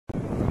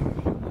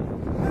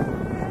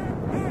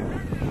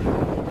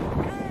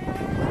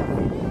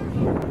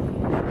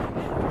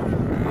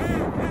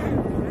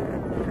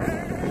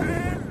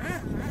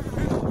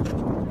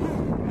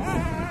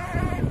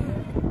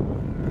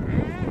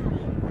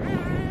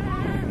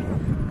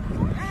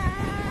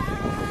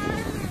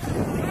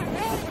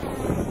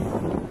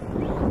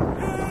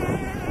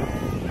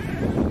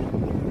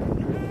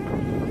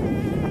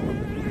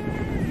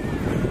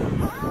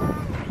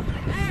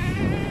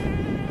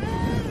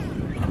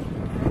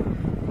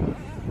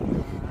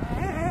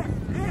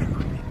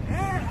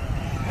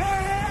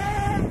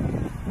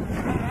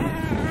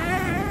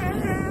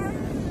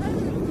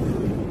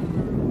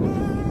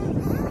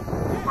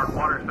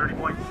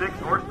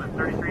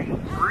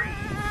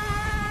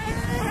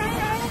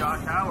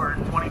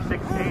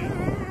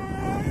26.8.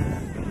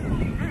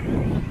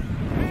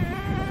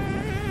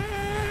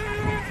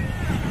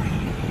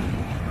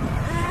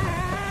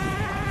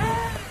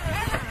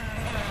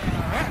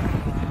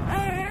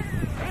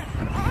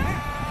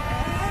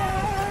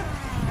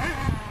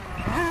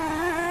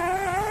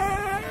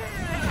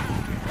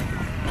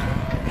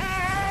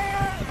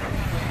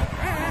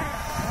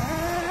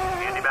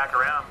 Back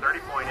around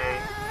 30.8.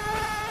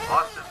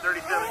 Austin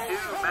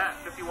 37.2. Matt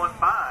 51.5.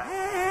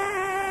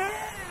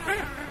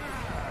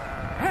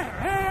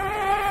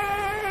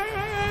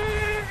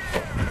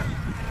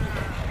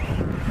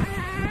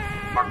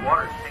 Mark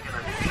Waters taking a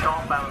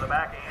stomp out of the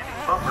back of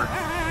Andy's bumper.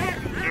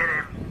 Get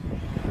him.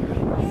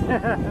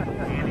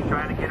 Andy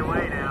trying to get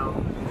away now.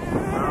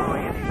 Oh,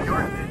 Andy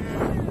shorts it.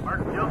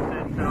 Mark jumps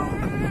it, so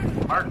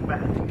Mark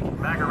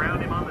back around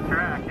him on the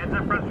track. Heads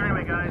up front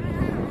straightaway, guys.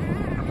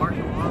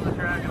 Marshall on the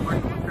track and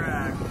Marshall on the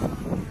track.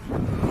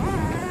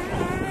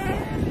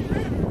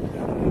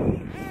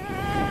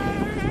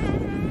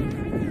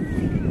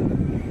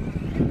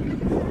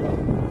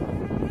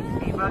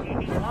 E-Buggy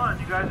Heat 1,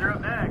 you guys are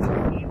up next.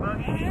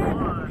 E-Buggy Heat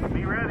 1,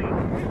 be ready.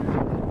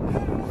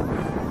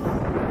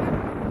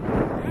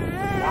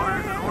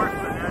 Waters and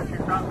Horseman, that's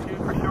your top two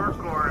for short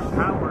course.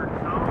 Howard,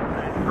 Stone,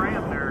 and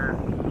Cramner,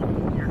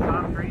 your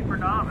top three for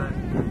novice.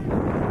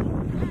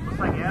 Looks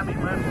like Abby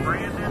left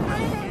Brandon with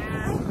the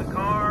kids, the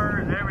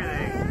cars,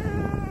 everything.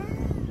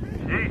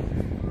 Jeez.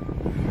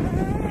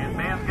 This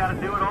man's got to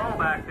do it all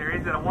back there.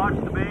 He's got to watch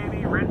the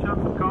baby, wrench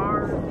up the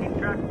cars, keep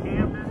track of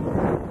Camden.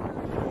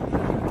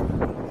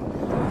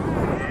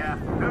 Yeah,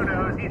 who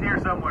knows? He's here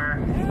somewhere.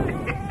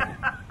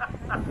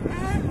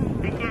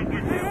 He can't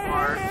get too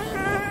far.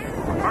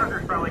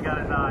 Parker's probably got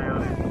his eye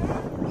on it.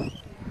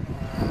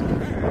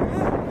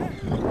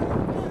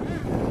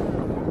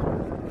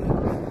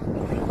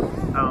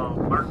 Oh,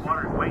 Mark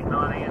Waters waiting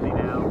on Andy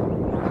now.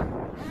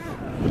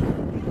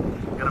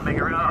 Gonna make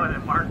it around,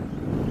 and Mark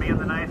being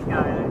the nice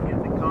guy that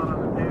gets it caught on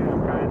the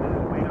tube, trying to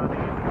wait on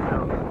Andy. So,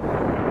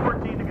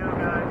 14 to go,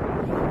 guys.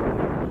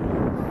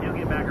 He'll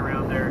get back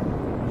around there.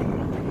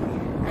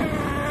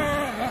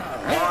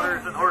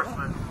 Waters and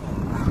Horseman.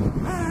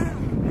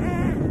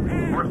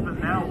 Horseman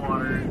now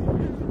Waters.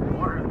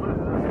 Waters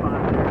loses the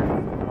spot there.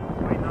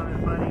 Waiting on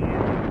his buddy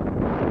Andy.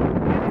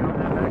 Andy on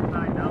that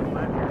backside double.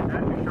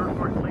 That's your short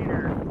course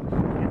leader.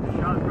 Gets a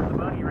shot for the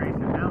buggy racer.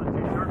 Now the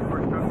two short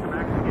course trucks are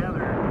back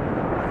together.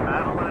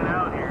 Battling it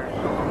out here.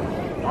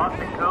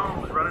 Austin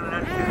Combs running an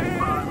S2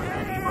 spot with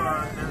that EVO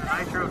and the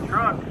Nitro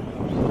truck.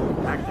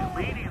 Actually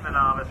leading the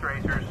novice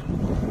racers.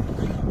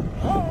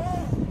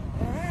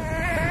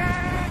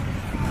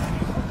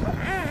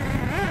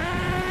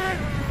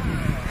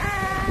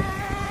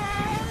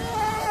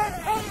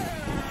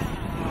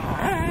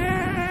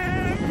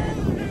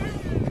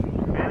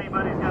 If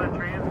anybody's got a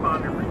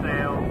transponder for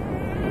sale,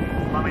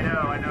 let me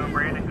know. I know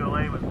Brandon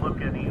Goulet was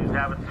looking. He was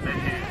having some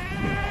issues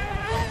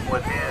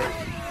with his.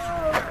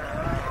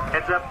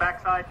 Heads up,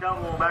 backside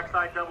double,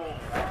 backside double.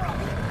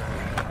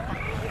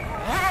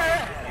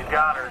 You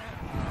got her.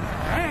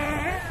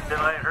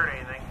 Didn't let it hurt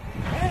anything.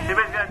 If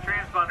anybody's got a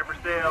transponder for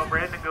sale,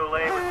 Brandon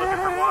Goulet was looking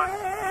for one.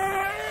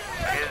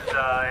 His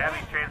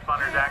Abby's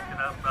transponder's acting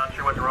up. Not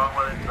sure what's wrong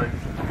with it, but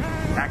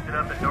acted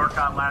up at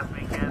Norcon last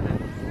weekend.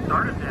 It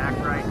started to act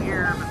right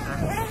here, but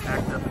then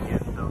acted up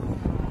again, so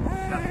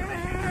got some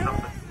issues or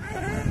something.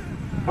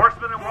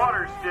 Horseman and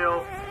Waters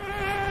still.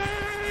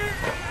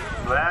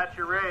 So that's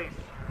your race.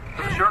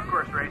 For the short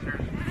course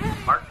racers,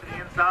 Mark to the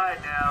inside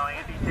now.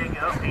 Andy taking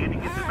it up. Andy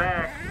gets it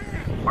back.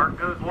 Mark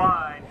goes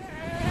wide.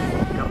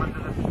 Coming to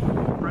the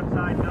front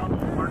side double.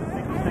 Mark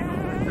single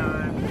this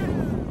time.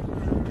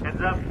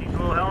 Heads up. Needs a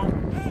little help.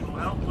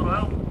 Little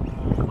help.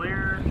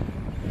 Clear.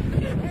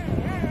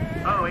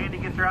 Oh, Andy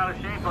gets her out of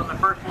shape on the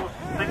first little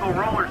single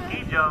roller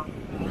ski jump.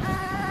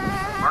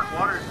 Mark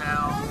Waters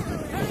now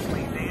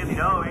leads Andy.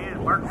 Oh,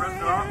 and Mark runs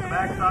it off the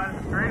backside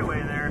of the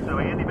straightaway there. So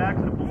Andy back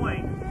to the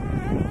point.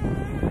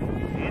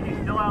 Andy's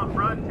still out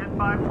front,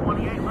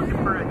 10.5.28, looking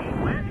for a heat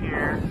win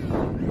here.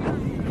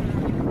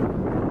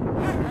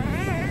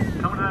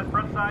 Coming to that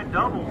front side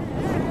double.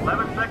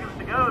 11 seconds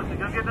to go, so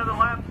go get another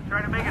lap to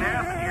try to make it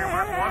happen here.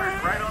 Mark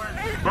Waters right on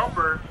his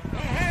bumper.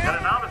 Got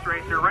a novice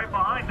racer right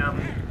behind him.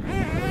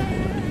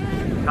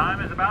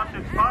 Time is about to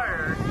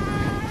expire.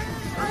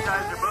 Those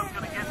guys are both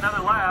going to get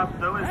another lap.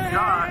 So is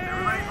Josh.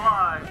 Everybody's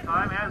live.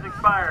 Time has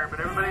expired, but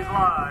everybody's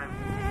live.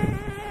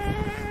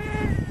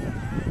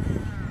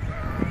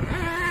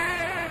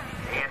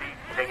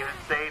 Taking it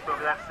safe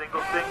over that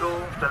single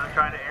instead of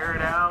trying to air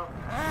it out.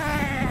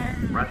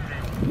 Runs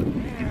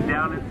in. He's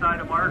down inside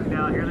of Mark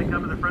now. Here they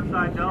come to the front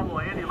side double.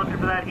 Andy looking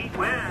for that heat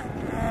win.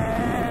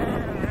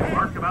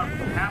 Mark about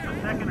half a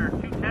second or